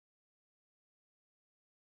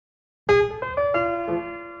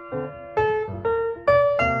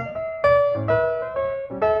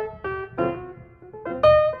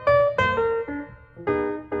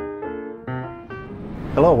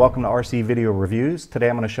Hello, welcome to RC Video Reviews. Today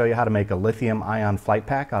I'm going to show you how to make a lithium-ion flight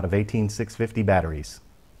pack out of 18650 batteries.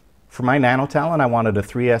 For my nanotalent, I wanted a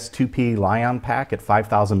 3S2P Li-ion pack at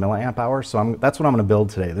 5000 milliamp hours, so that's what I'm going to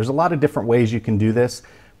build today. There's a lot of different ways you can do this,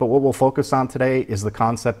 but what we'll focus on today is the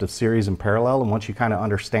concept of series and parallel, and once you kind of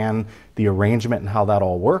understand the arrangement and how that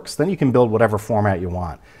all works, then you can build whatever format you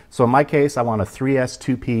want. So in my case, I want a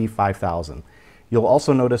 3S2P 5000. You'll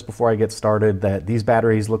also notice before I get started that these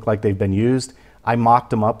batteries look like they've been used. I mocked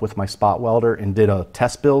them up with my spot welder and did a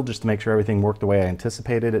test build just to make sure everything worked the way I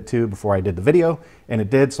anticipated it to before I did the video, and it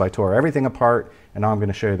did, so I tore everything apart, and now I'm going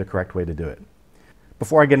to show you the correct way to do it.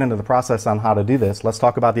 Before I get into the process on how to do this, let's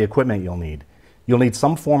talk about the equipment you'll need. You'll need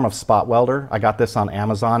some form of spot welder. I got this on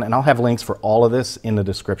Amazon, and I'll have links for all of this in the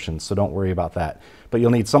description, so don't worry about that. But you'll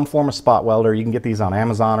need some form of spot welder. You can get these on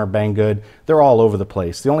Amazon or Banggood. They're all over the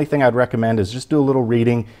place. The only thing I'd recommend is just do a little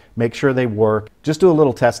reading, make sure they work. Just do a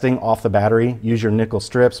little testing off the battery. Use your nickel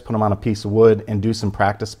strips, put them on a piece of wood, and do some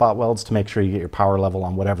practice spot welds to make sure you get your power level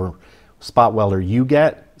on whatever spot welder you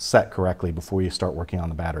get set correctly before you start working on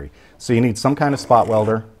the battery. So you need some kind of spot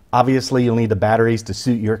welder. Obviously, you'll need the batteries to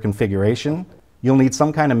suit your configuration. You'll need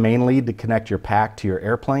some kind of main lead to connect your pack to your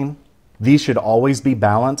airplane. These should always be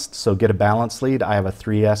balanced, so get a balance lead. I have a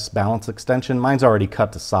 3S balance extension. Mine's already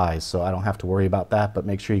cut to size, so I don't have to worry about that, but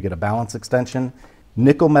make sure you get a balance extension.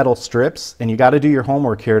 Nickel metal strips, and you got to do your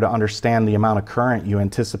homework here to understand the amount of current you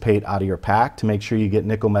anticipate out of your pack to make sure you get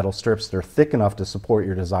nickel metal strips that are thick enough to support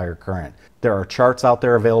your desired current. There are charts out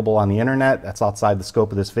there available on the internet. That's outside the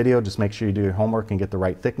scope of this video. Just make sure you do your homework and get the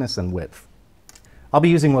right thickness and width. I'll be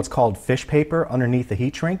using what's called Fishpaper underneath the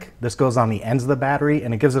heat shrink. This goes on the ends of the battery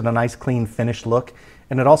and it gives it a nice clean finished look,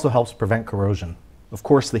 and it also helps prevent corrosion. Of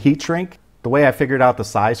course, the heat shrink, the way I figured out the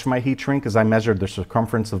size for my heat shrink is I measured the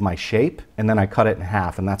circumference of my shape and then I cut it in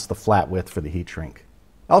half, and that's the flat width for the heat shrink.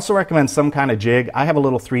 I also recommend some kind of jig. I have a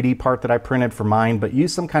little 3D part that I printed for mine, but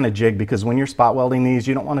use some kind of jig because when you're spot welding these,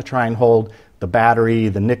 you don't want to try and hold the battery,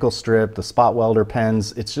 the nickel strip, the spot welder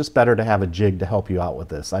pens. It's just better to have a jig to help you out with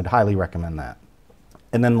this. I'd highly recommend that.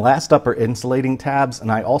 And then last up are insulating tabs,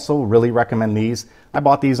 and I also really recommend these. I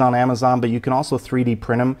bought these on Amazon, but you can also 3D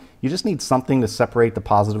print them. You just need something to separate the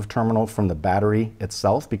positive terminal from the battery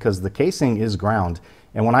itself because the casing is ground.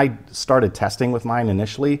 And when I started testing with mine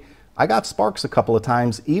initially, I got sparks a couple of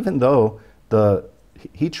times even though the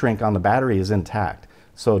heat shrink on the battery is intact.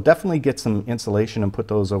 So definitely get some insulation and put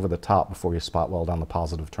those over the top before you spot weld on the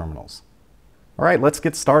positive terminals. All right, let's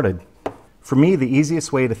get started. For me, the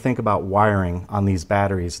easiest way to think about wiring on these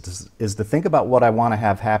batteries is to think about what I want to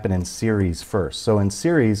have happen in series first. So in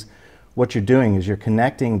series, what you're doing is you're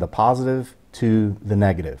connecting the positive to the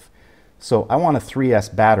negative. So I want a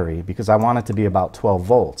 3S battery because I want it to be about 12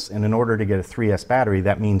 volts. And in order to get a 3S battery,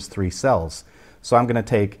 that means 3 cells. So I'm going to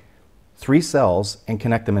take 3 cells and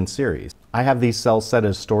connect them in series. I have these cells set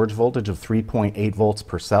as storage voltage of 3.8 volts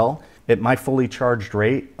per cell. At my fully charged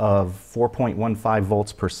rate of 4.15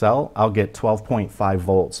 volts per cell, I'll get 12.5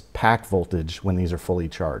 volts pack voltage when these are fully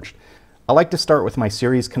charged. I like to start with my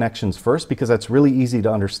series connections first because that's really easy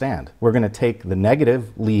to understand. We're going to take the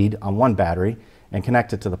negative lead on one battery and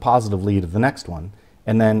connect it to the positive lead of the next one,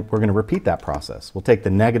 and then we're going to repeat that process. We'll take the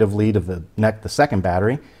negative lead of the second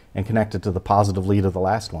battery and connect it to the positive lead of the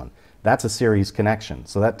last one. That's a series connection.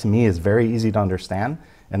 So that to me is very easy to understand,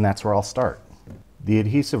 and that's where I'll start. The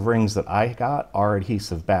adhesive rings that I got are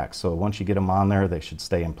adhesive back, so once you get them on there, they should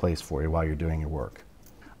stay in place for you while you're doing your work.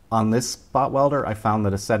 On this spot welder, I found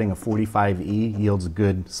that a setting of 45E yields a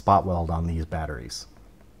good spot weld on these batteries.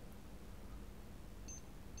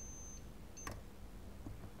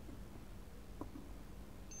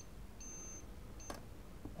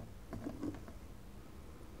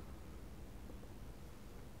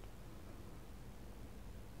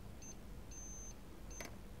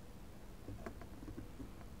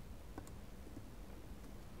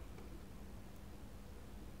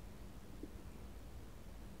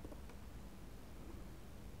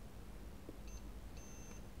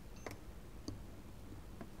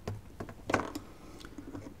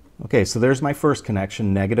 Okay, so there's my first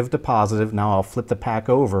connection, negative to positive. Now I'll flip the pack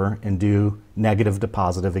over and do negative to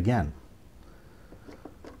positive again.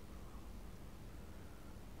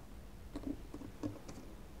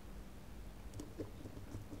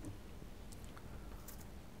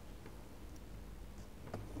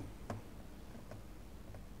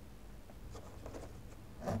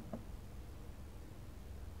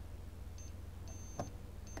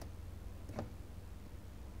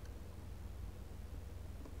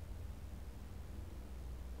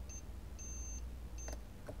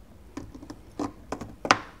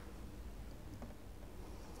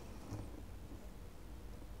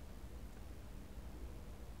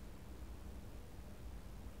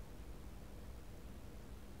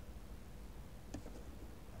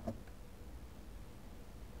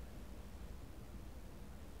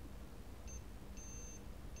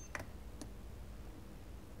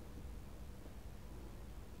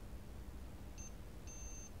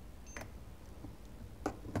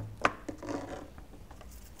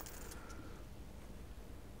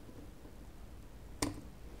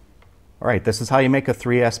 All right, this is how you make a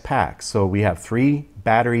 3S pack. So we have 3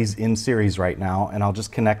 batteries in series right now, and I'll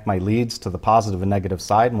just connect my leads to the positive and negative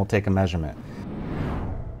side and we'll take a measurement.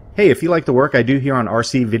 Hey, if you like the work I do here on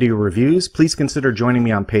RC Video Reviews, please consider joining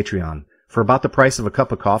me on Patreon. For about the price of a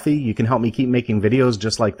cup of coffee, you can help me keep making videos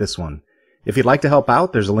just like this one. If you'd like to help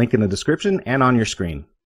out, there's a link in the description and on your screen.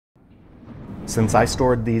 Since I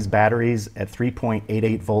stored these batteries at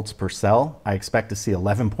 3.88 volts per cell, I expect to see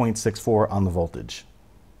 11.64 on the voltage.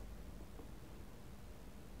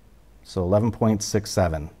 So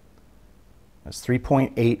 11.67. That's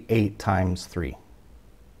 3.88 times 3.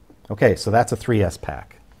 Okay, so that's a 3S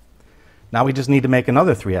pack. Now we just need to make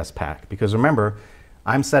another 3S pack, because remember,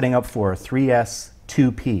 I'm setting up for a 3S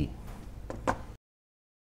 2P.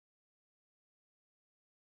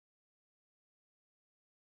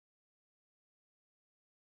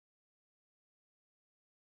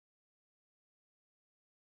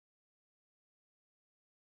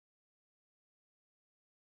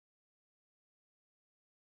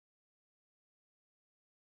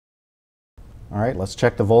 All right, let's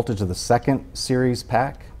check the voltage of the second series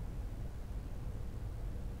pack.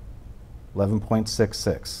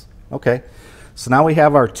 11.66. Okay, so now we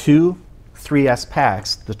have our 2 3S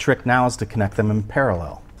packs. The trick now is to connect them in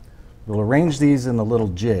parallel. We'll arrange these in a little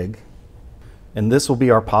jig, and this will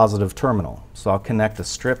be our positive terminal. So I'll connect a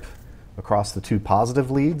strip across the 2 positive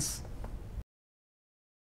leads.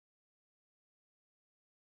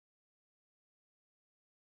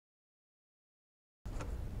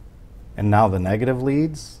 And now the negative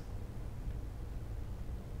leads.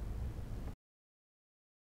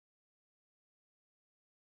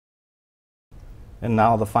 And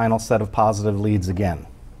now the final set of positive leads again.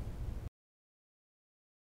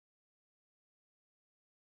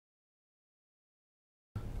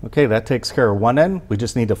 Okay, that takes care of one end. We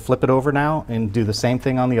just need to flip it over now and do the same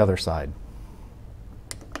thing on the other side.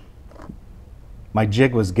 My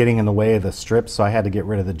jig was getting in the way of the strips, so I had to get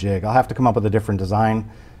rid of the jig. I'll have to come up with a different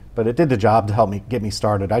design, but it did the job to help me get me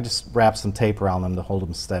started. I just wrapped some tape around them to hold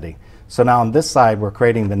them steady. So now on this side, we're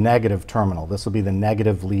creating the negative terminal. This will be the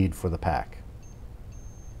negative lead for the pack.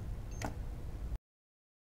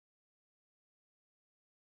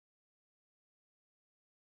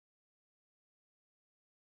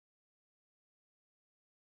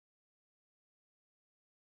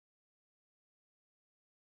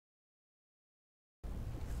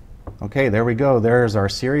 Okay, there we go. There's our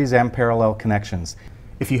series and parallel connections.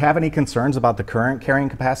 If you have any concerns about the current carrying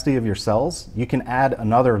capacity of your cells, you can add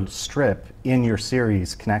another strip in your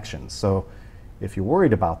series connections. So if you're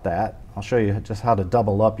worried about that, I'll show you just how to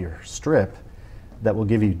double up your strip that will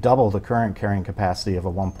give you double the current carrying capacity of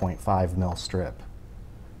a 1.5 mil strip.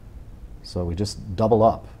 So we just double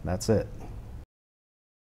up, that's it.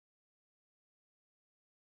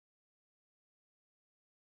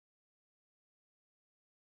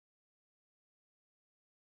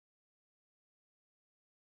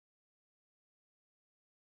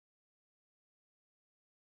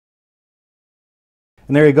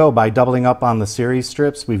 And there you go, by doubling up on the series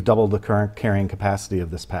strips, we've doubled the current carrying capacity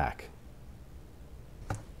of this pack.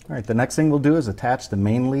 All right, the next thing we'll do is attach the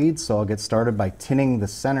main lead. So I'll get started by tinning the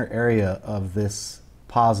center area of this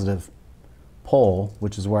positive pole,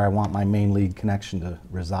 which is where I want my main lead connection to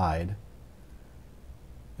reside.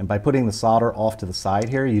 And by putting the solder off to the side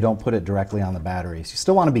here, you don't put it directly on the batteries. You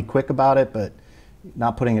still want to be quick about it, but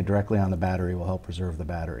not putting it directly on the battery will help preserve the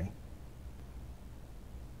battery.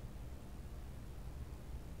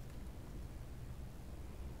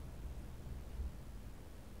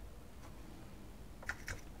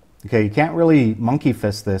 Okay, you can't really monkey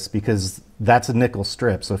fist this because that's a nickel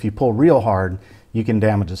strip. So if you pull real hard, you can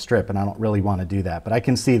damage a strip, and I don't really want to do that. But I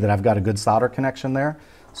can see that I've got a good solder connection there.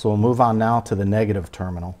 So we'll move on now to the negative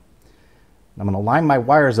terminal. I'm going to line my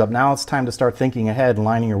wires up. Now it's time to start thinking ahead and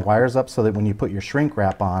lining your wires up so that when you put your shrink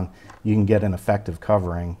wrap on, you can get an effective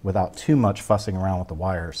covering without too much fussing around with the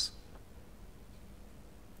wires.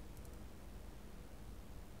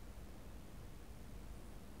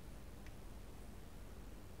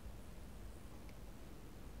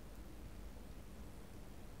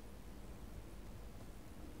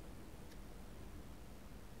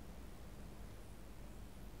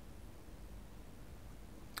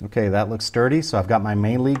 Okay, that looks sturdy, so I've got my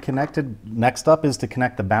main lead connected. Next up is to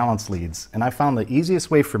connect the balance leads. And I found the easiest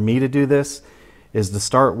way for me to do this is to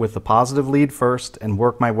start with the positive lead first and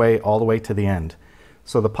work my way all the way to the end.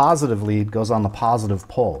 So the positive lead goes on the positive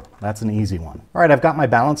pole. That's an easy one. All right, I've got my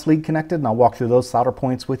balance lead connected, and I'll walk through those solder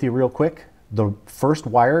points with you real quick. The first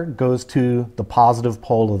wire goes to the positive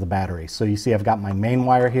pole of the battery. So you see I've got my main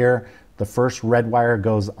wire here. The first red wire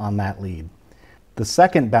goes on that lead. The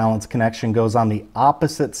second balance connection goes on the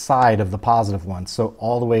opposite side of the positive one, so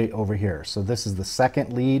all the way over here. So this is the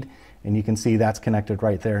second lead, and you can see that's connected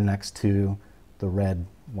right there next to the red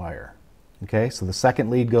wire. Okay, so the second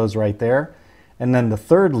lead goes right there, and then the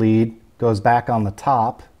third lead goes back on the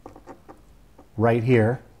top right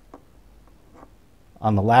here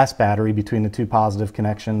on the last battery between the two positive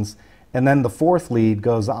connections, and then the fourth lead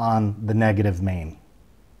goes on the negative main.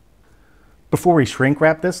 Before we shrink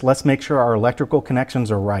wrap this, let's make sure our electrical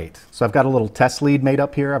connections are right. So I've got a little test lead made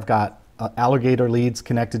up here. I've got alligator leads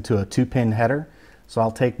connected to a 2-pin header. So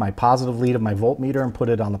I'll take my positive lead of my voltmeter and put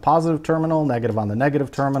it on the positive terminal, negative on the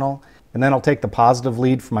negative terminal. And then I'll take the positive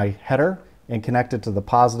lead from my header and connect it to the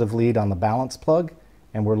positive lead on the balance plug.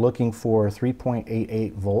 And we're looking for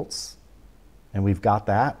 3.88 volts. And we've got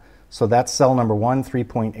that. So that's cell number 1,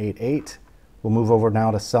 3.88. We'll move over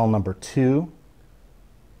now to cell number 2.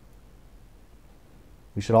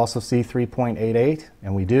 We should also see 3.88,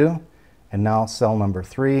 and we do. And now cell number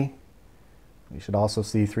 3, we should also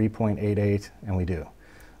see 3.88, and we do.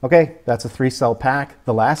 Okay, that's a 3-cell pack.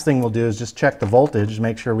 The last thing we'll do is just check the voltage,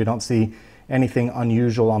 make sure we don't see anything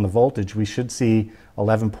unusual on the voltage. We should see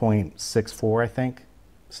 11.64, I think,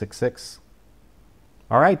 66.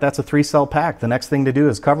 All right, that's a 3-cell pack. The next thing to do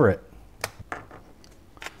is cover it.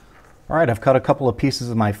 All right, I've cut a couple of pieces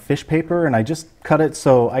of my fish paper, and I just cut it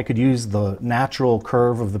so I could use the natural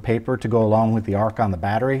curve of the paper to go along with the arc on the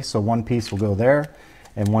battery. So one piece will go there,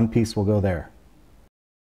 and one piece will go there.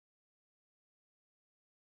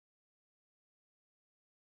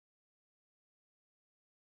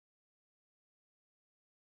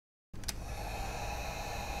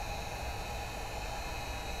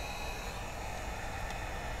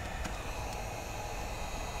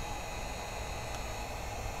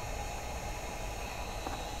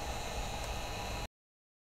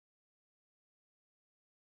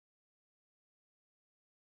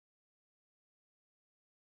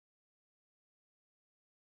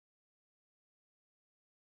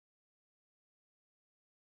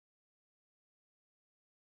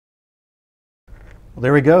 Well,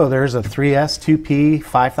 there we go. There's a 3S2P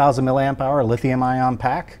 5000 milliamp hour lithium ion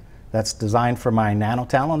pack that's designed for my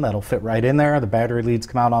nanotalon. That'll fit right in there. The battery leads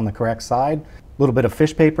come out on the correct side. A little bit of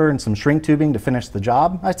fish paper and some shrink tubing to finish the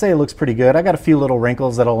job. I'd say it looks pretty good. I got a few little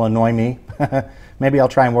wrinkles that'll annoy me. Maybe I'll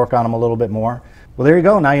try and work on them a little bit more. Well, there you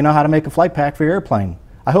go. Now you know how to make a flight pack for your airplane.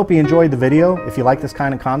 I hope you enjoyed the video. If you like this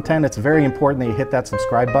kind of content, it's very important that you hit that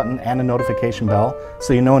subscribe button and a notification bell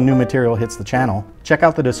so you know when new material hits the channel. Check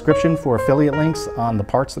out the description for affiliate links on the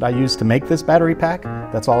parts that I use to make this battery pack.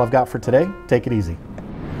 That's all I've got for today. Take it easy.